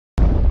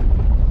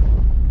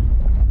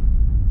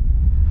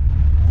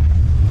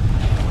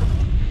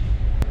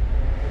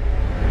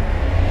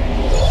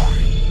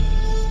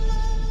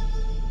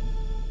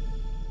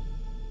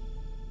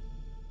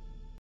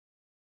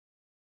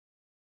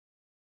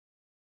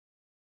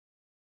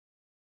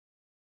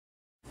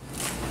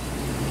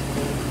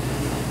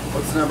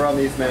What's the number on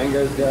these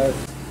mangoes, guys?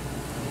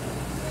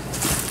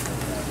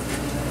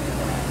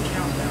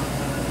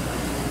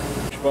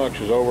 Box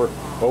is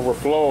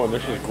overflowing.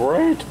 This is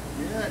great.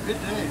 Yeah,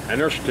 good day. And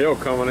they're still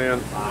coming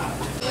in.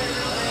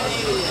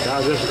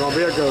 Guys, this is gonna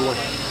be a good one.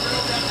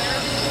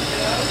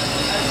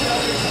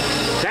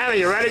 Tammy,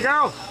 you ready,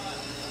 girl?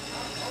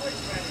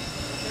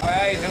 All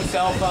right, no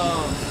cell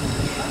phones.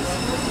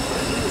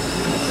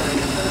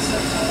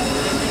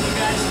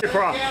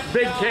 For a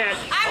big catch.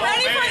 I'm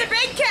ready for the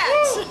big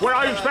catch.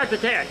 What do you expect to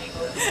catch?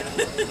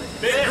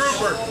 Big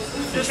grouper.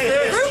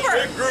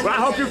 Grouper. Well, I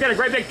hope you get a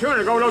great big tuna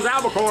to go with those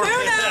albacore. Tuna,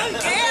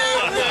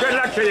 yeah. Good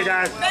luck to you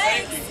guys.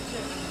 Thanks.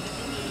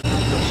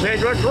 Sig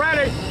looks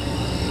ready.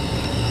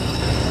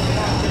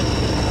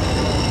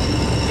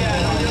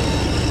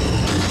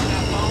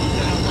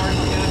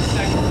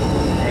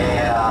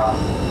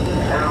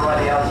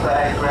 Everybody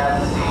outside,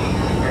 grab the seat,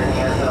 keep your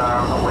hands and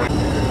arms away,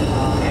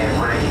 and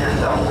brace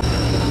yourself.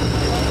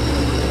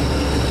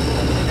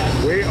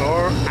 We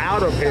are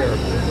out of here.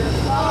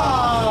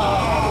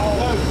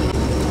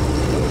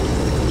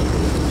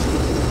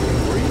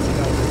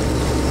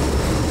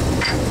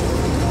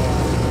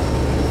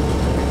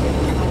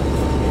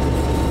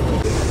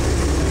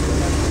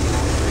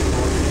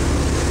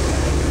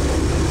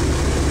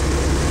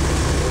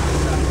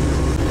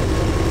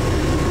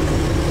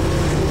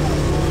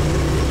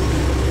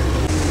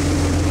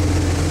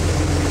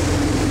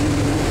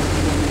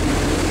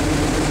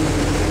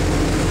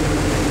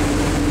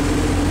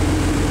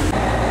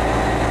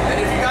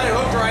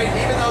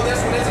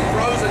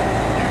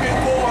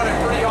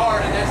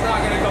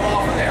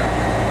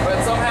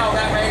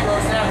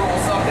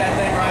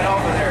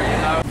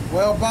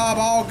 Well, Bob,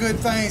 all good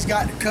things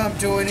got to come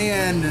to an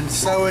end, and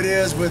so it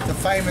is with the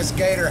famous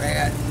gator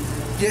hat.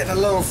 Getting a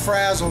little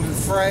frazzled and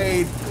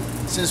frayed.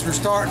 Since we're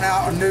starting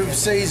out a new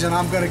season,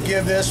 I'm going to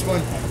give this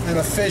one an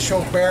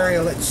official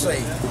burial at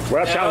sea.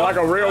 Well, that sounds like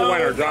a real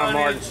winner, John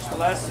Martin.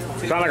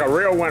 Sounds like a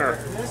real winner.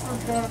 This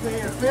one's going to be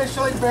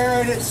officially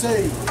buried at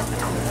sea.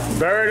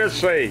 Buried at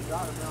sea.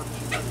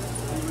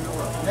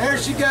 There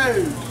she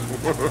goes.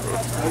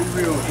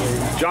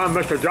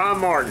 Mr. John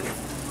Martin.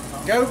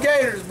 Go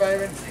Gators,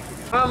 baby.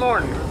 John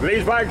Martin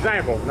leads by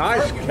example.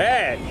 Nice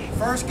catch.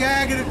 First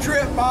gag of the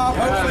trip, Bob.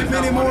 Hopefully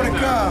many more to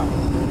come.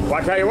 Well,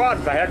 I tell you what,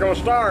 it's a heck of a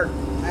start.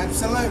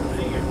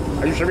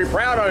 Absolutely. You should be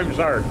proud of him,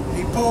 sir.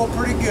 He pulled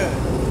pretty good.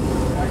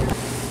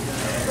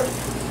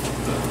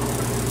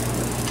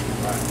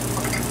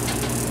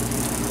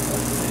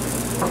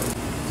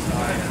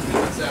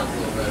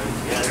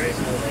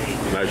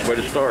 Nice way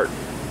to start.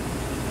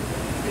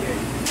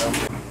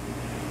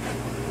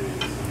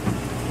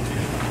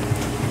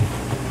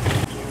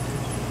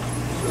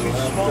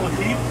 Small and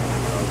deep?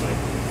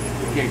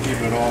 You can't keep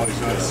it all, it's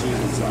not a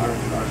season, so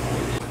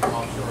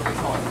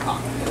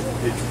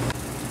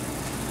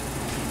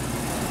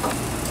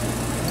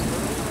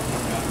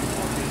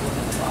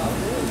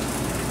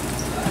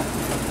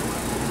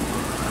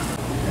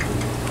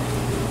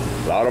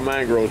A lot of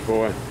mangroves,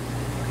 boy.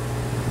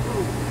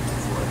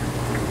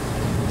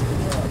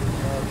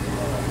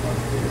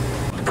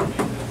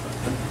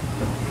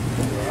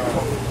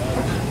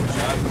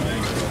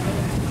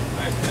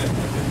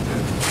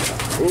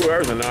 Ooh,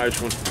 there's a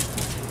nice one.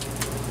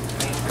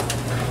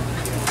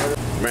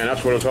 Man,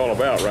 that's what it's all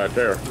about right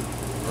there.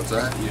 What's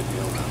that?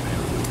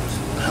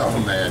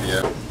 Oh man,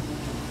 yeah.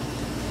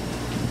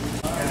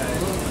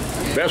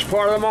 Best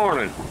part of the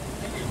morning.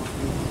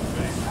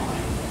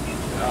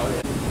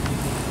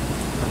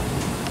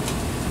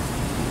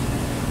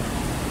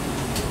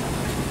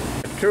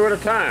 Two at a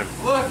time.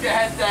 Look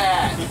at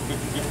that.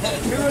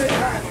 Two at a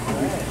time.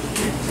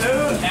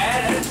 Two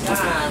at a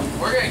time.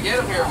 We're going to get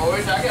them here,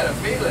 boys. I got a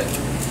feeling.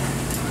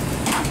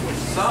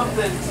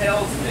 Something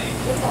tells me.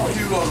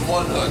 2 on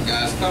 1 hook,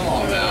 guys. Come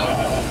on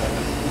now.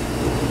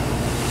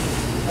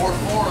 Or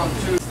 4 on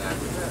 2.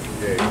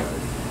 Yeah, guys.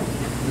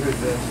 Look at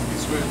this. He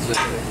swims it.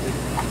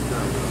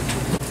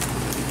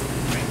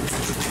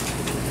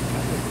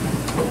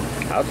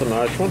 That's a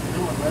nice one.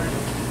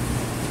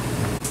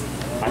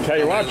 I tell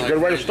you what, it's a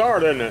good way to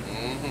start, isn't it?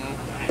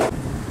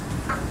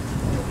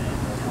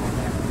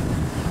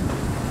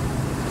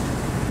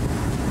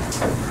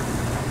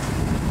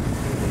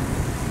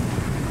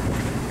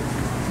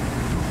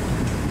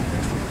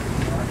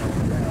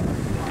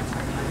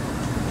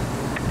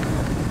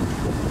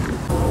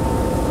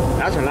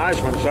 That's a nice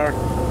one, sir.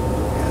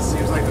 yeah, it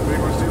seems like the big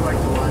ones do like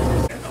the line.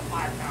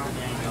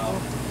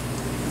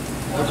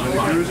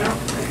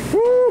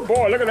 Woo,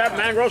 boy, look at that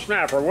mangrove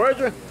snapper, would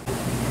you?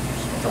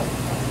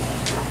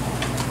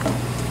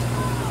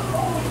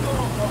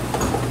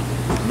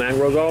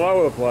 Mangroves all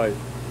over the place.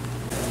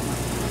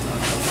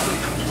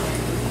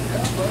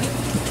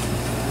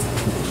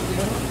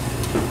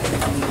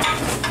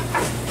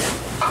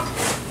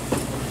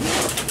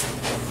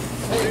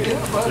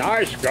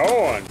 Nice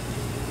going.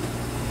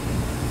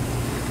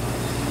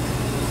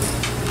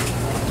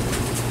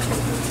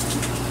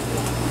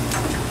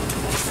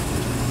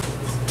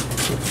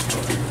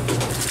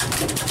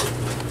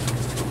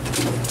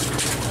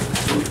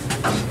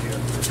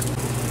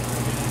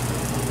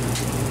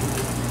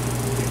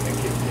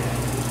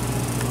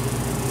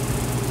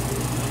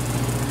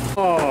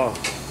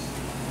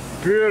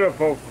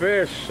 Beautiful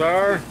fish,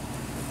 sir.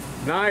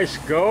 Nice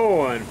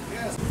going.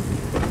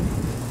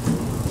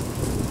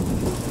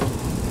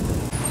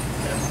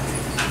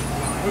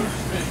 Whose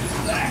fish is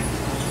that?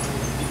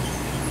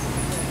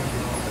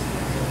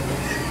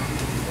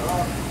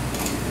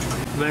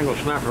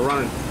 Mangrove snapper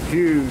running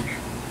huge.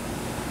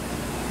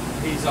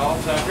 He's all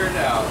tuckered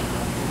out.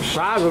 The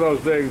size of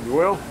those things,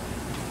 Will.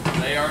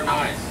 They are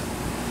nice.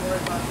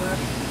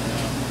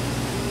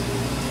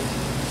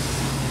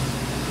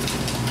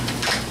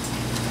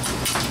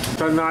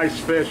 It's a nice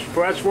fish.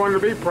 That's one to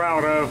be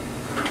proud of.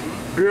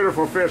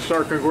 Beautiful fish,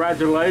 sir.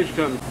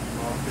 Congratulations.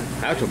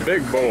 That's a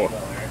big boy.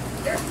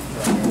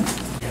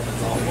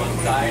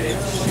 One-sided.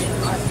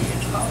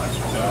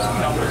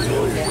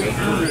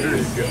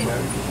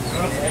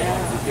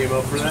 You came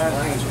up for that?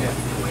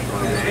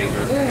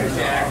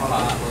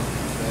 Jackpot.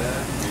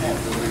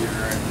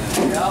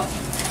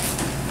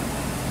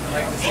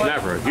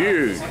 Snapper,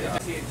 huge.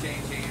 See it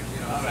change hands, you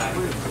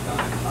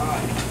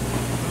know.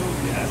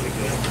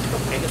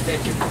 Take a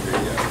picture.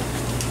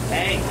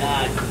 Thank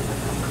God.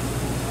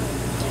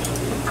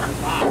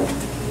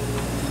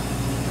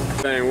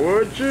 Dang,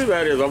 would you?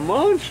 That is a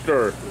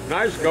monster.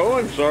 Nice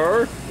going,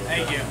 sir.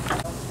 Thank you.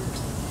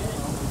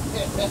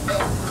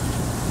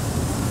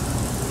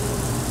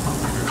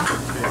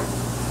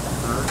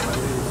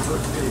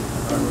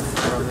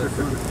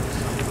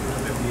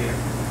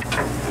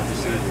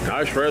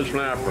 Nice red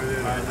snapper.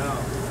 I know.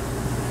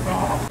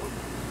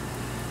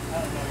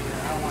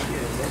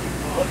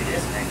 Look at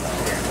this thing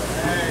over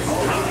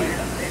here.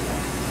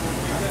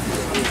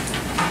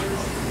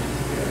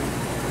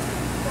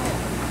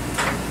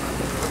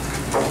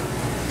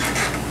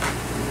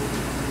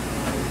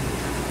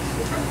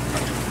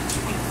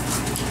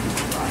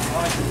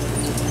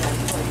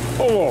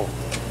 Oh.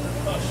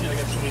 Oh shit, I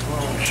got so many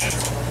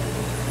worms.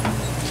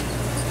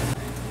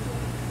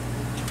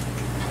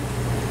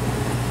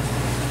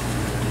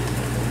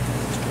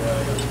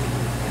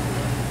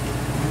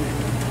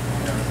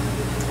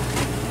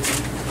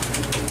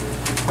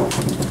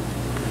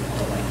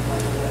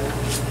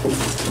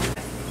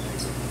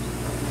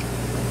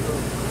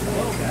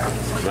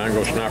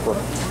 Mangrove snapper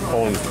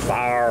on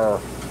fire.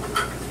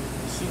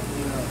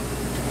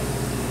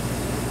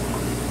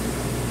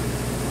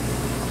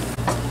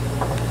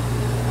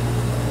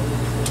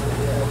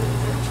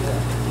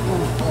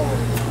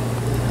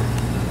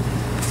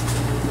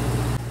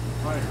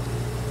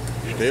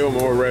 Still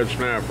more red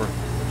snapper.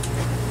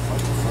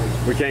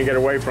 We can't get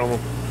away from them.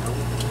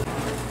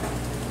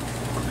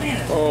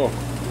 Oh,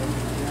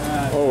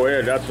 oh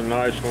Ed, that's a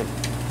nice one.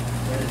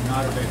 That is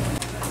not a big one.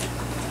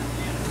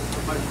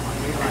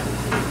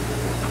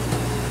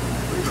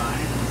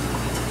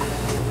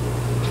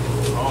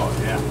 Oh,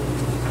 yeah.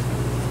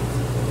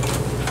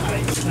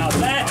 Now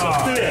that's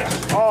a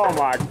fish. Oh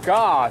my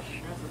gosh.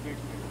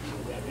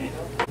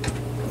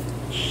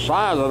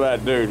 Size of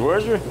that dude,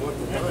 would you? You know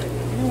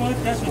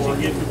what? That's what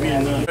you get for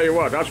being done. Tell you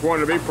what, that's one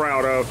to be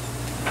proud of.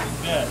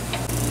 Yeah.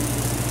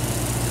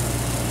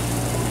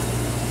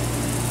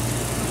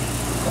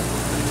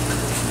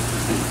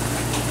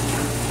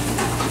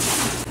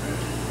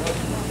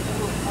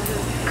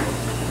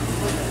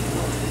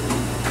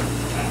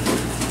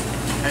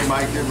 Hey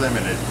Mike, you're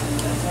limited.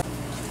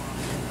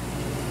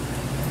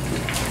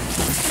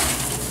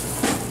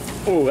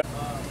 Oh, that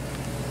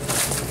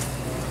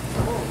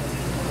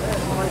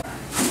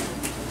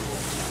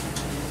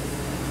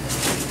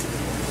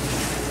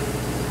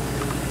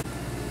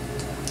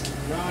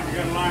John, you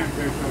got a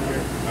lionfish over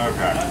here.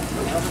 Okay.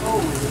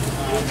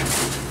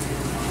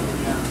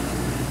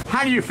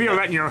 how do you feel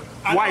letting your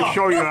wife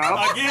show you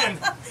up? Again,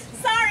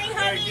 Sorry,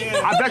 honey.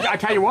 I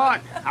tell you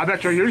what, I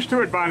bet you're used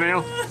to it by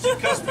now. she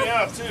cussed me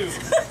out too.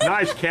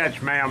 Nice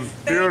catch, ma'am.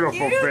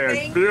 Beautiful you, fish,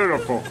 thank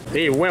beautiful.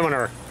 These women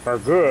are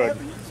good.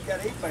 You just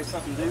got ate by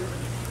something, dude.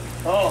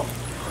 Oh,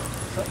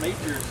 something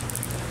ate yours.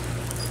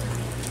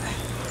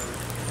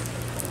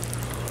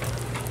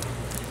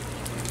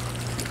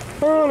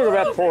 Oh, look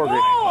at that porgy.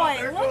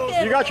 Boy, look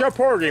at You got your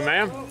porgy,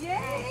 ma'am.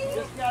 Yay.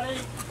 Just got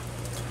ate.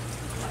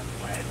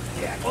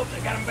 Yeah, oh,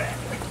 they got him back.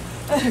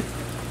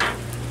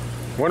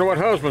 Wonder what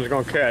husband's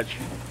gonna catch.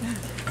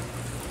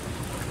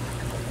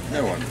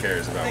 No one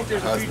cares about I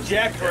think what there's the a few husband's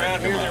jacks doing.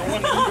 around here that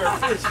want to eat our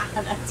fish.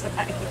 That's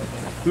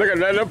right. Look at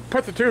that.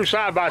 Put the two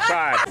side by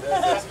side.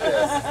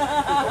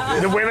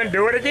 The women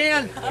do it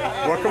again.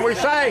 What can we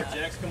say?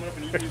 Jack's coming up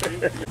and eating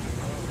your bait.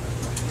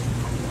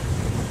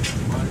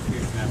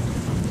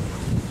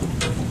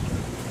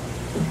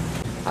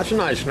 That's a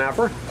nice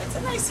snapper, That's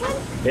a nice one.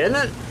 isn't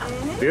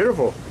it?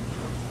 Beautiful.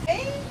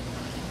 Hey.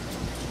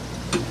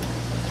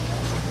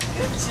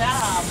 Good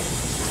job.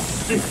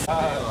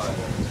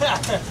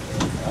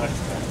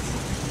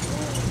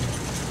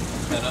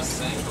 And a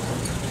single.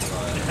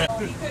 Oh,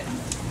 he couldn't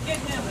get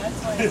him. That's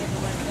why he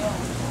didn't let go.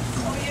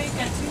 Oh, yeah, he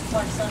got two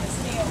marks on his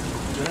tail.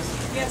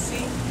 Yeah,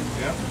 see?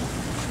 Yeah.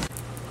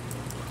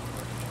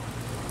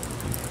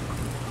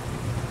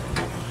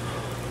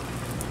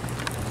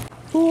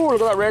 Ooh,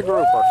 look at that red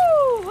grouper.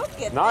 Ooh,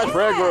 look at Nice that.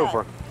 red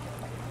grouper.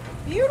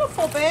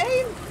 Beautiful,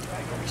 babe.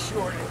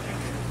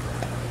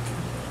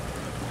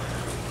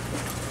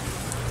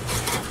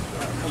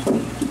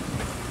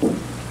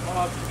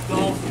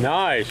 Dolphin.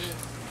 Nice.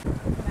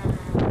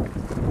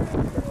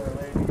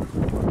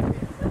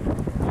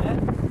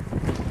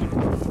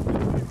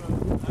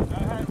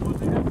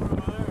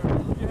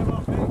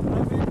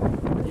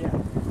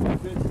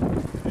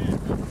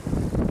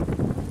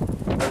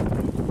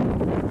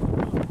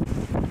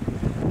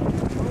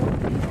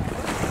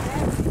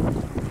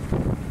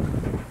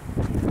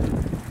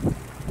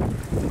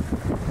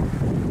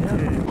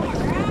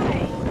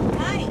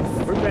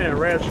 We've been in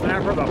red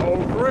snapper the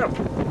whole trip.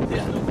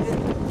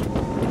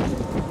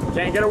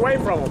 Can't get away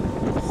from them.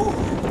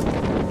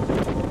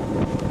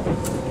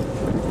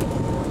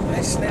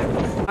 Nice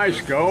snapper.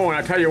 Nice going.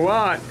 I tell you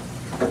what,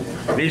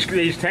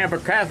 these Tampa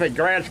Catholic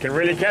grads can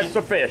really catch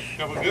the fish.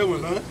 Couple good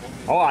ones, huh?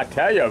 Oh, I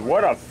tell you,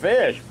 what a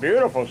fish.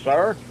 Beautiful,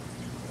 sir.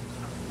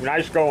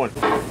 Nice going.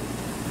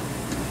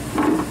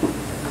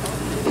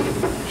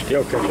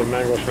 Still catching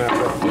mangrove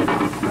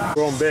snapper.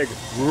 Going big,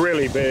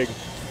 really big.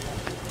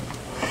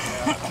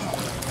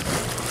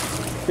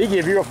 He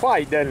gave you a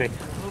fight, didn't he? A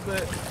little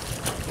bit.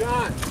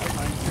 John.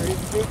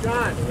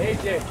 John.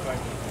 AJ.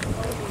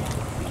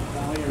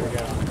 Oh, here we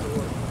go.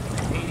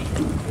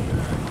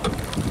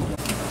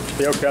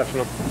 Still catching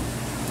them.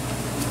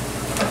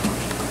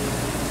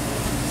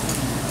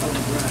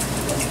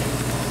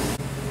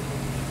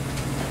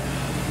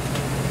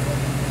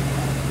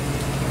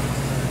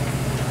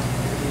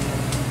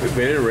 We've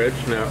been in red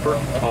snapper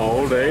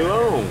all day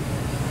long.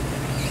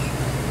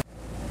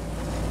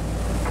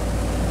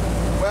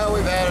 Well,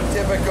 we've had a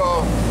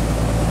typical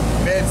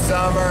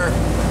midsummer,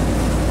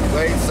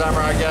 late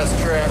summer, I guess,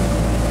 trip.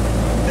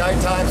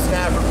 Nighttime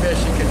snapper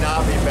fishing could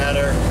not be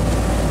better.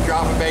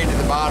 Drop a bait to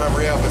the bottom,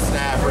 reel up a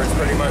snapper. It's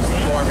pretty much the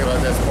formula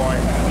at this point.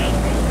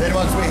 Then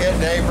once we hit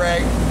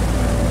daybreak,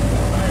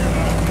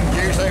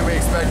 usually we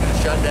expected to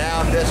shut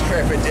down. This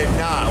trip it did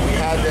not. We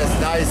had this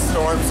nice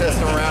storm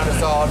system around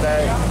us all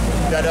day.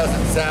 That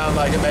doesn't sound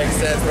like it makes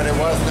sense, but it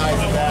was nice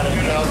and bad. It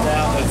fell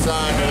down, the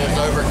sun, and it was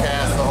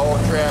overcast the whole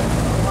trip.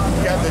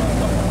 Kept the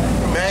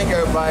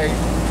mango bite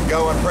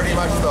going pretty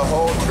much the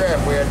whole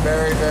trip. We had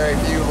very, very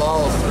few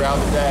lulls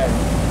throughout the day.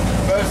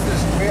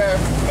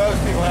 Most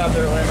people have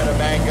their limit of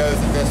mangoes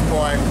at this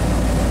point.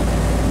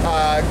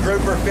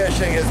 Grouper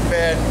fishing has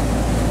been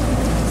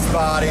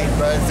spotty,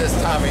 but it's this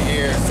time of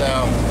year,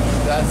 so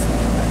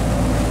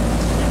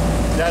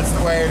that's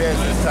the way it is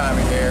this time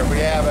of year.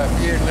 We have a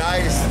few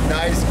nice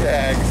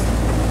gags.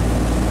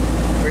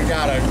 We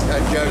got a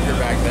joker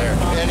back there.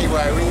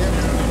 Anyway, we have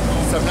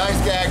some nice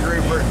gag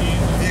grouper,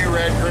 few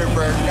red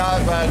grouper,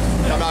 not much.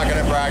 I'm not going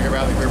to brag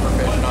about the grouper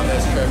fishing on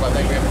this trip. I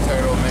think we have a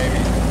total of maybe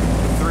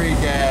 3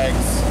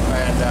 gags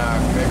and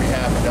maybe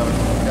half a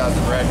dozen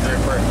red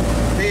grouper.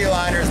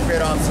 D-liners bit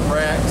on some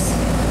wrecks.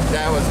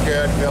 That was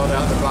good, filled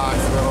out the box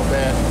a little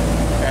bit.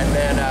 And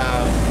then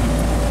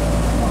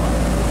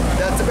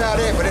that's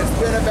about it, but it's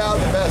been about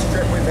the best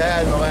trip we've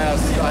had in the last,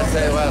 I'd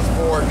say the last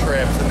 4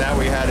 trips, and that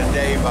we had a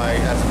day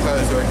bite as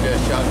opposed to it just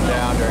shutting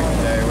down during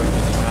the day, which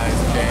is a nice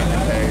change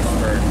of pace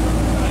for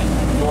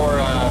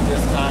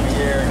this time of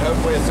year. And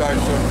hopefully it starts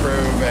to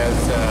improve as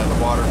the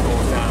water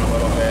cools down a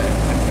little bit.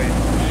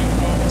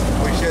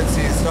 We should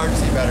start to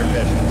see better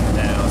fishing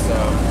now, so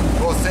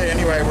we'll see.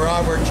 Anyway,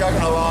 we're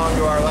chugging along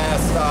to our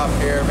last stop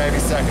here, maybe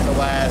second to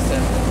last,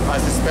 and I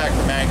suspect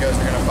the mangoes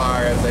are going to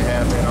fire as they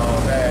have been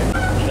all day.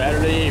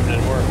 Saturday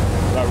evening, we're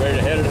about ready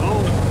to head it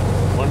home.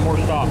 One more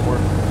stop, we're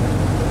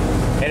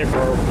headed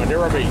for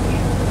Madeira Beach.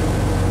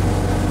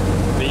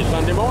 See you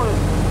Sunday morning.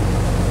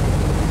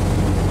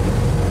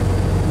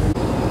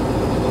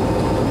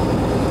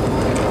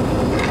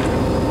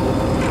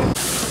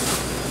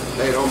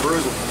 Hey, don't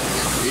bruise them.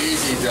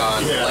 Easy,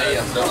 John. Yeah. Lay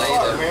them. Lay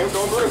them. Man,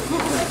 don't bruise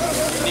them.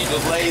 You need to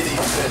lay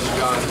these fish,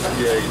 John.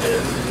 Yeah, you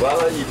did. Well,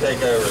 I'll let you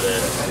take over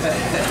then.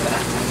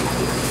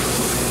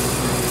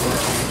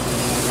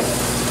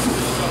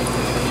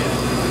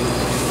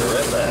 The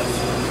red bass.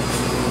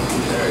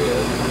 There he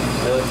is.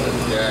 That looks like a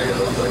jag. It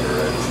looks like a